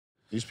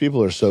These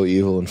people are so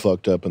evil and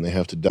fucked up, and they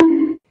have to die.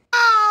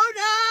 Oh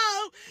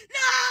no!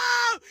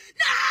 No!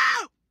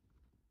 No!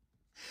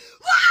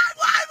 Why?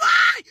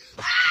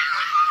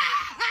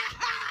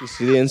 You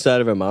see the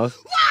inside of her mouth?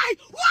 Why?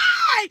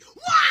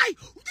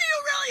 Do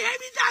you really hate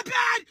me that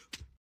bad?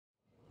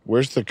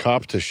 Where's the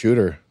cop to shoot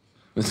her?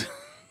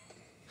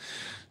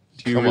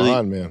 Come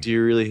on, man. Do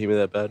you really hate me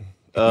that bad?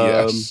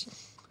 Yes.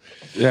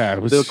 Yeah,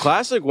 it was, The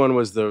classic one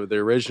was the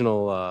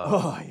original.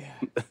 Oh yeah.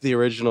 The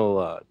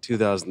original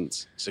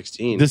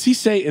 2016. does he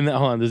say in the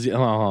hold on? Does he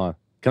hold on?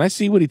 Can I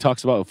see what he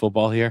talks about with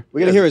football here?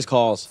 We gotta hear his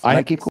calls.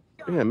 I keep.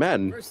 Yeah,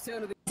 Madden.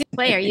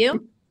 Play, are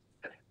you?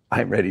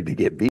 I'm ready to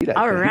get beat.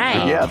 All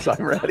right. Yes,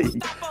 I'm ready.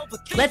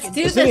 Let's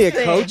do Isn't he a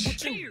this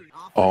coach?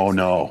 Oh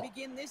no.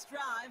 Begin this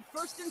drive,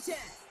 1st and 10.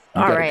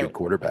 You All got right. a good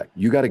quarterback.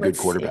 You got a good Let's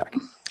see. quarterback.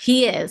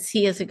 He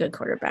is a good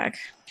quarterback.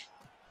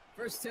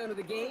 First down of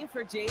the game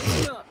for James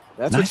Cook.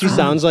 That's what she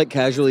sounds like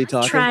casually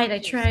talking. I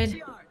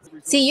tried.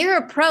 See, you're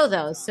a pro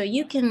though, so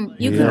you can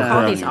Yeah.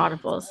 call these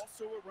audibles.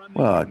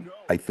 Well,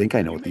 I think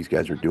I know what these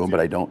guys are doing, but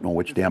I don't know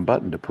which damn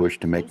button to push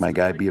to make my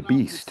guy be a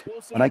beast.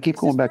 And I keep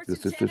going back to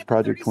this. It's this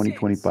Project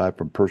 2025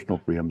 from Personal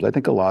Freedoms. I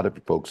think a lot of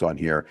folks on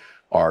here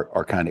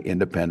are kind of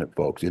independent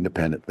folks,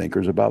 independent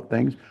thinkers about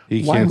things.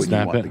 He Why can't would you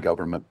snap want it. the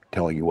government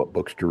telling you what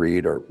books to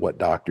read or what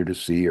doctor to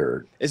see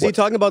or Is he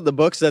talking about the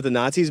books that the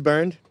Nazis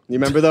burned? You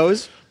remember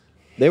those?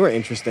 They were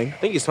interesting. I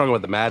think he's talking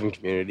about the Madden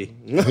community.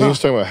 I think he's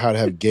talking about how to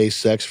have gay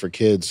sex for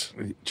kids.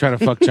 Trying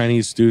to fuck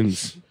Chinese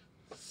students.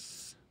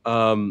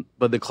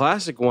 But the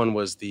classic one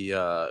was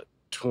the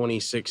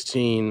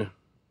 2016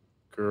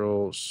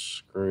 Girl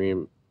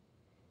Scream.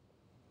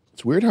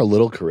 It's weird how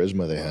little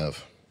charisma they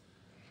have.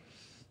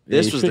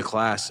 This was the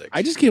classic.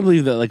 I just can't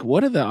believe that. Like,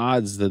 what are the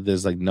odds that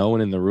there's like no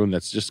one in the room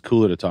that's just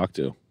cooler to talk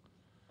to?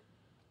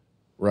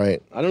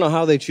 Right. I don't know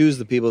how they choose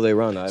the people they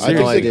run. I have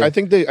no I idea.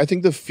 think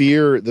the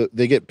fear that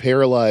they get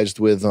paralyzed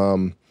with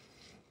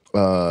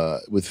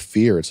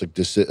fear. It's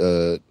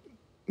like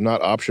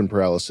not option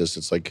paralysis.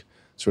 It's like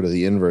sort of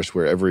the inverse,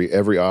 where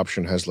every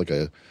option has like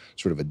a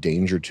sort of a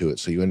danger to it.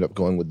 So you end up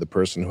going with the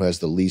person who has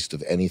the least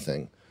of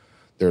anything.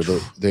 They are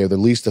the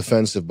least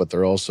offensive, but they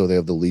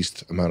have the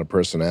least amount of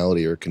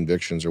personality or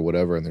convictions or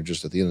whatever. And they're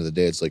just, at the end of the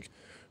day, it's like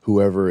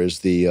whoever is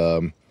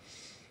the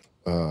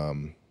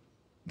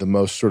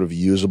most sort of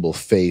usable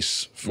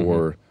face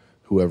for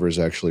whoever is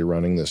actually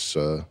running this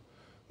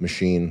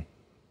machine.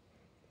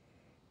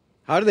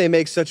 How do they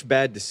make such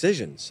bad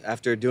decisions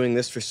after doing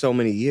this for so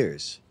many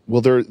years? Well,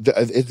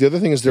 the other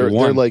thing is they're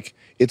like,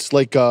 it's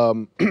like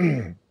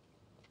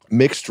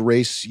mixed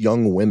race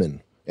young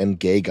women and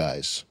gay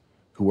guys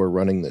who are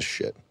running this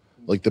shit.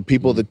 Like the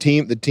people, the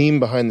team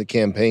behind the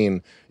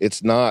campaign,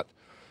 it's not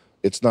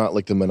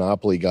like the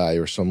Monopoly guy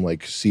or some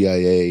like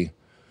CIA.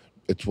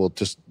 It's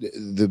just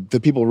the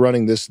people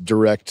running this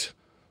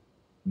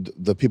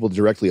the people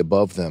directly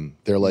above them.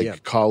 They're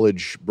like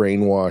college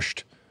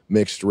brainwashed,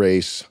 mixed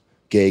race,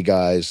 gay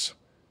guys,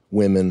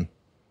 women,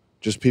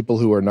 just people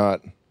who are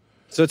not.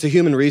 So it's a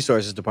human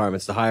resources department.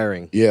 It's the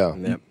hiring. Yeah.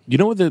 You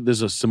know what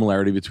there's a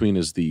similarity between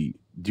is do you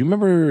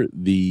remember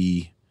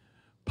the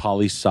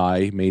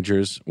poli-sci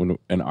majors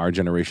in our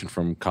generation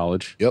from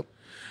college? Yep.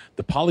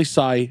 The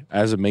poli-sci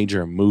as a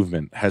major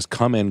movement has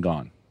come and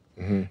gone.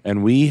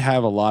 And we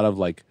have a lot of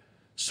like,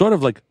 sort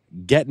of like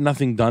get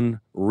nothing done,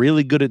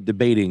 really good at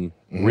debating,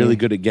 really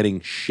good at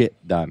getting shit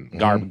done.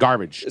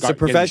 Garbage. It's a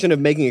profession of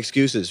making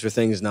excuses for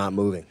things not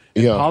moving.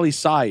 Yeah.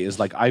 Poli-sci is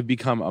like, I've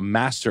become a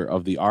master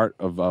of the art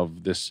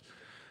of this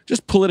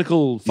just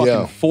political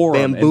fucking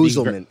forum. and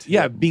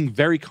Bamboozlement. being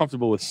very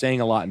comfortable with saying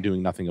a lot and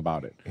doing nothing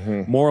about it.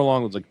 More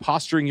along with like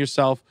posturing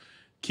yourself,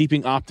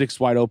 keeping optics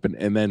wide open,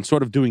 and then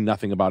sort of doing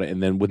nothing about it,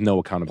 and then with no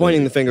accountability.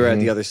 Pointing the finger at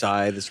the other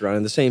side that's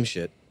running the same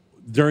shit.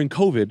 During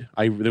COVID,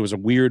 there was a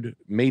weird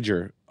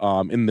major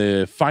in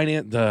the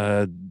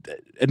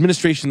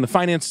administration, the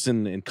finance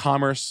and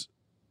commerce,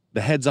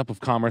 the heads up of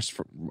commerce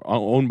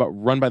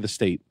run by the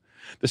state.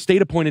 The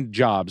state appointed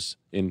jobs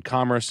in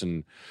commerce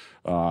and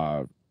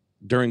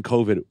during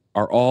COVID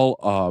are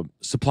all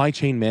supply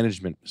chain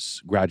management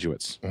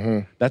graduates.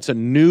 That's a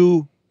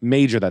new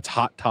major that's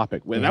hot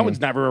topic. Well, that one's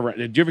never.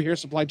 Did you ever hear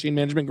supply chain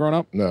management growing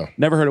up? No.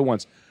 Never heard it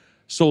once.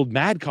 Sold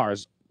mad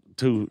cars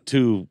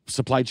to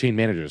supply chain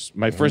managers.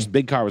 My first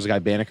big car was a guy,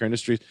 Banneker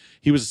Industries.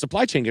 He was a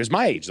supply chain guy. He was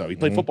my age, though. He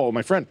played football with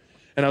my friend.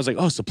 And I was like,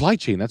 oh, supply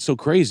chain, that's so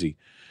crazy.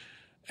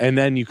 And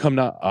then you come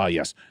to,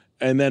 yes.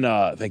 And then,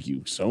 thank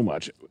you so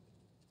much.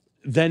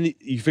 Then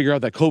you figure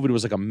out that COVID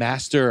was like a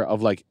master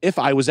of like, if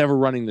I was ever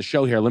running the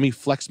show here, let me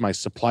flex my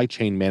supply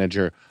chain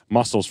manager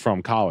muscles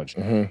from college.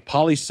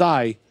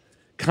 Poli-sci,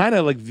 kind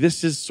of like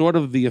this is sort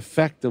of the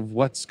effect of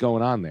what's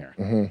going on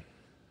there.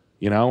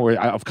 You know,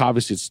 where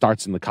obviously it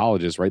starts in the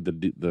colleges, right?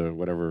 The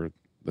whatever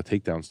the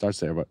takedown starts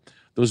there, but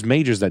those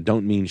majors that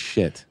don't mean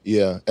shit.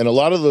 Yeah, and a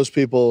lot of those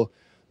people,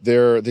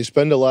 they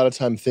spend a lot of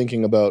time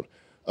thinking about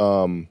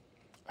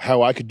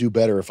how I could do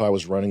better if I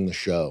was running the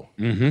show.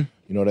 You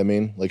know what I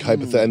mean? Like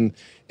hypothetical,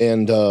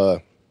 and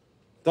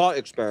Thought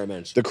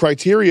experiments. The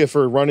criteria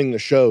for running the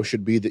show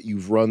should be that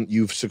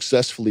you've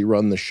successfully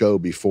run the show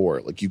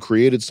before. Like you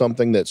created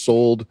something that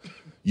sold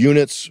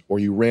units, or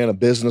you ran a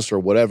business or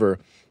whatever.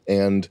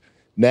 And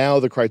now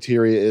the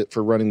criteria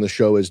for running the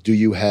show is: do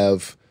you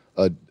have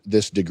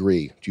this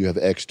degree? Do you have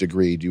X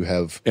degree? Do you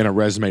have And a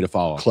resume to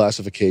follow.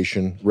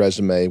 classification,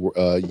 resume,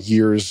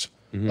 years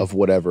of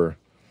whatever?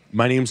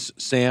 My name's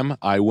Sam.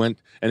 I went,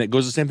 and it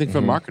goes the same thing for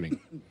marketing.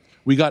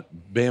 We got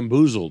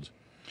bamboozled.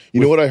 You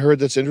know what I heard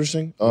that's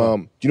interesting?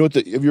 Do you know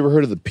have you ever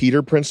heard of the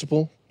Peter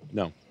principle?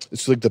 No.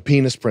 It's like the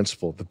penis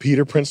principle. The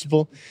Peter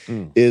principle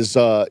is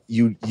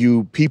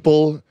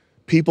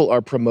people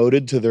are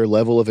promoted to their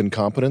level of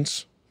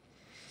incompetence.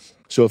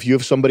 So if you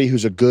have somebody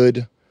who's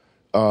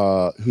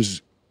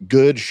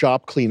good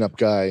shop cleanup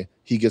guy,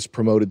 he gets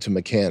promoted to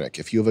mechanic.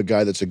 If you have a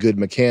guy that's a good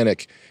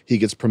mechanic, he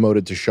gets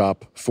promoted to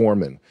shop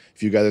foreman.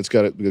 If you have a guy that's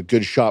got a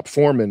good shop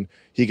foreman,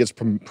 he gets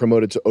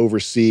promoted to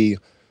oversee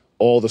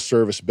all the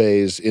service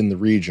bays in the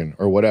region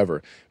or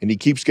whatever. And he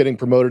keeps getting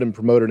promoted and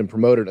promoted and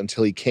promoted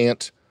until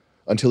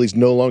he's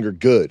no longer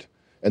good.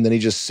 And then he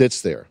just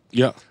sits there.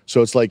 Yeah.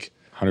 So it's like,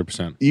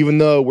 100%. even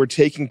though we're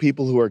taking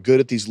people who are good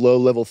at these low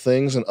level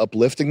things and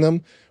uplifting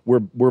them,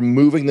 we're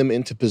moving them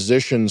into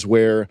positions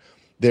where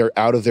they're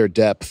out of their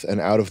depth and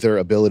out of their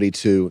ability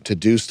to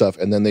do stuff.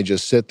 And then they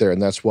just sit there.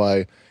 And that's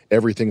why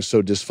everything's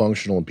so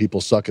dysfunctional and people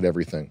suck at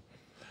everything.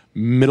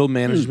 Middle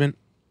management,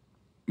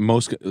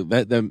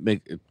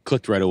 it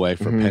clicked right away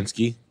for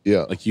Penske.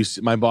 Yeah. Like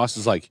my boss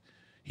is like,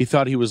 he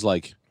thought he was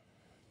like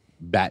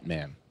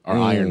Batman or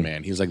Iron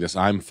Man. He's like this,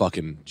 I'm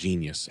fucking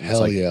genius. And Hell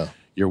it's like, yeah.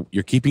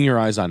 You're keeping your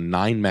eyes on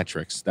 9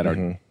 metrics that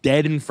are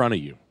dead in front of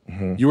you.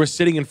 You were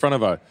sitting in front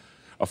of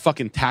a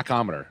fucking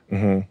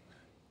tachometer.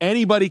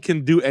 Anybody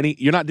can do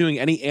you're not doing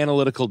any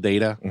analytical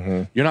data.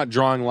 You're not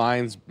drawing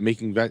lines,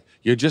 making that.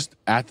 You're just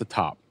at the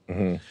top.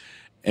 And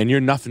you're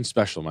nothing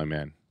special, my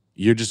man.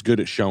 You're just good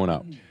at showing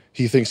up.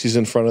 He thinks he's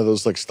in front of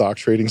those like stock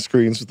trading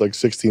screens with like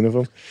 16 of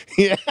them.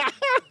 Yeah.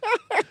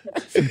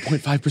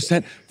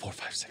 3.5%, 4,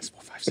 5, 6,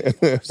 4, 5, 6,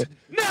 4, 5, 6.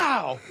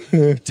 Now!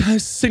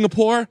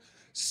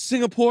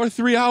 Singapore,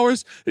 3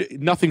 hours.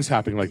 Nothing's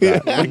happening like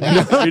that. Like,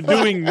 you're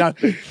doing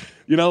nothing.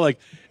 You know, like,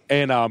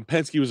 and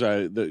Penske was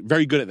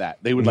very good at that.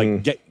 They would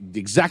like get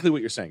exactly what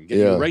you're saying. Get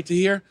you right to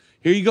here.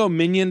 Here you go,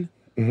 minion.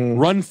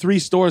 Run 3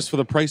 stores for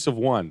the price of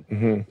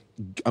 1.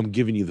 I'm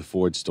giving you the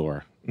Ford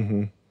store.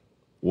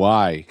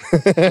 Why?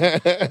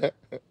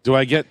 Do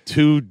I get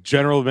 2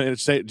 general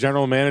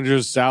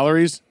managers'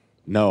 salaries?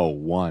 No,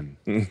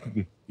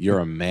 1. You're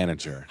a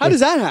manager. How does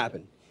that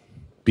happen?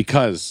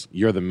 Because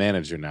you're the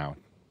manager now.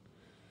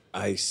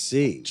 I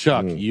see.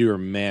 Chuck, you're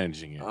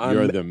managing it.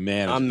 You're the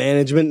manager. I'm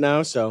management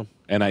now, so.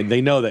 And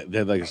they know that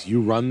they're like,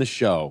 you run the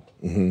show.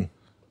 And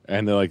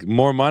they're like,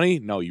 more money?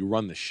 No, you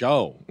run the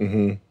show.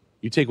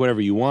 You take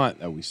whatever you want.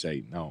 That we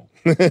say no.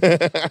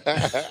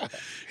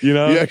 You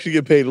know, You actually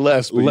get paid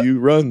less, but you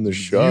run the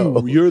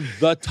show. You're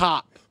the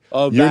top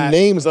of Your that.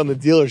 name's on the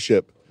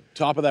dealership.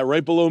 Top of that,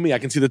 right below me. I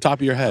can see the top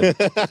of your head.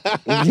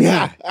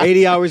 Yeah,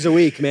 80 hours a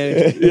week,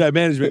 management. Yeah,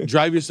 management.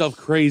 Drive yourself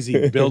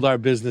crazy. Build our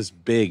business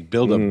big.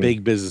 Build a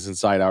big business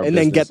inside our And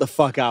business. then get the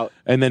fuck out.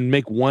 And then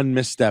make one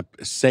misstep.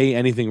 Say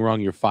anything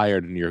wrong, you're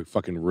fired and you're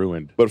fucking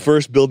ruined. But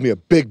first, build me a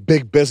big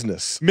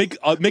business. Make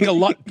a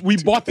lot.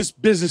 We bought this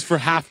business for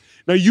half.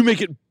 Now you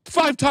make it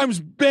 5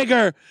 times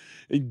bigger.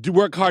 You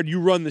work hard.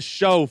 You run the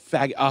show,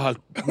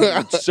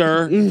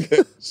 sir.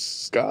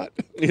 Scott.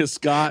 Yeah,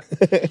 Scott.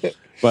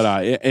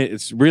 But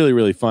it's really,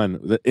 really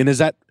fun. And is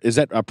that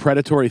a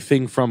predatory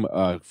thing from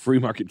free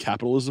market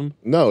capitalism?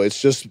 No,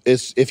 it's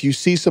if you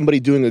see somebody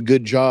doing a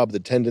good job, the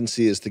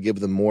tendency is to give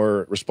them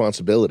more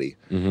responsibility,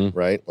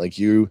 right? Like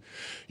you're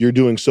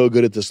doing so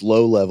good at this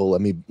low level.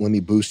 Let me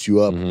boost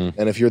you up.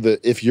 And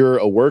if you're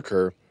a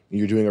worker, and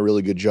you're doing a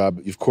really good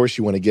job. Of course,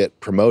 you want to get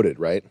promoted,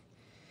 right?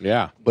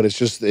 Yeah. But it's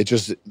just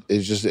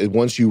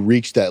once you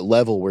reach that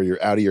level where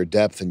you're out of your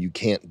depth and you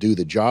can't do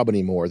the job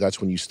anymore,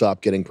 that's when you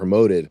stop getting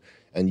promoted.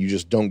 And you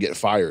just don't get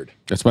fired.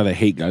 That's why they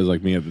hate guys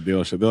like me at the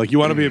dealership. They're like, "You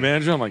want to be a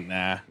manager?" I'm like,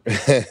 "Nah."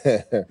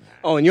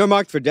 Oh, and you're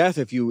marked for death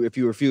if you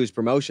refuse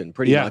promotion,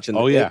 pretty much. And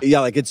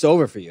yeah, like it's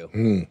over for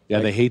you. Yeah,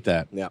 they hate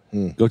that. Yeah.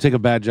 Go take a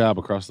bad job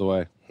across the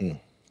way.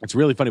 It's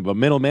really funny, but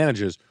middle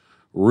managers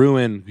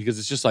ruin because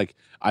it's just like,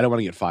 I don't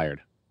want to get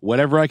fired.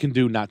 Whatever I can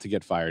do not to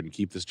get fired and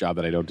keep this job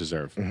that I don't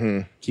deserve.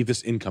 Keep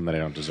this income that I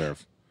don't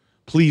deserve.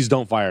 Please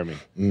don't fire me.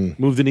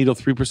 Move the needle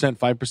 3%,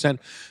 5%,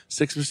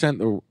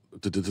 6%.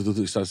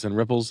 Starts send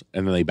ripples,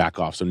 and then they back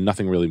off, so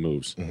nothing really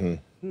moves, even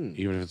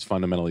if it's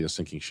fundamentally a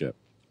sinking ship.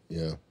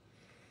 Yeah,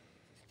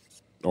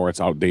 or it's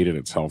outdated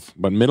itself.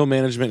 But middle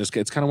management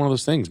it's kind of one of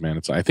those things,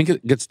 man. I think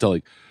it gets to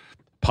like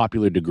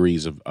popular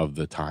degrees of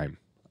the time,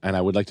 and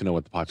I would like to know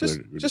what the popular.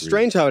 Just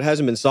strange how it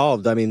hasn't been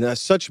solved. I mean, there's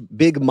such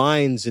big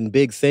minds and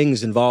big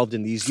things involved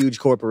in these huge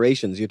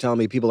corporations. You're telling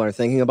me people aren't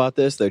thinking about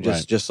this? They're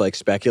just like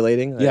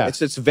speculating. Yeah,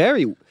 it's like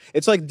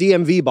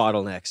DMV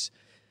bottlenecks.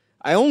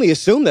 I only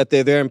assume that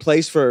they're in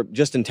place for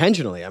just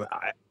intentionally.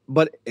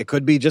 But it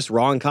could be just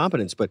raw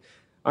incompetence. But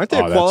aren't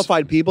there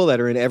qualified people that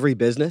are in every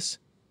business?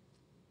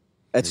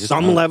 at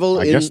some level?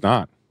 I guess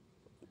not.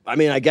 I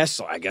mean, I guess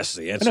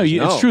the answer No, is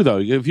no. it's true though.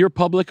 If you're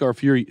public or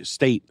if you're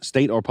state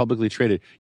or publicly traded,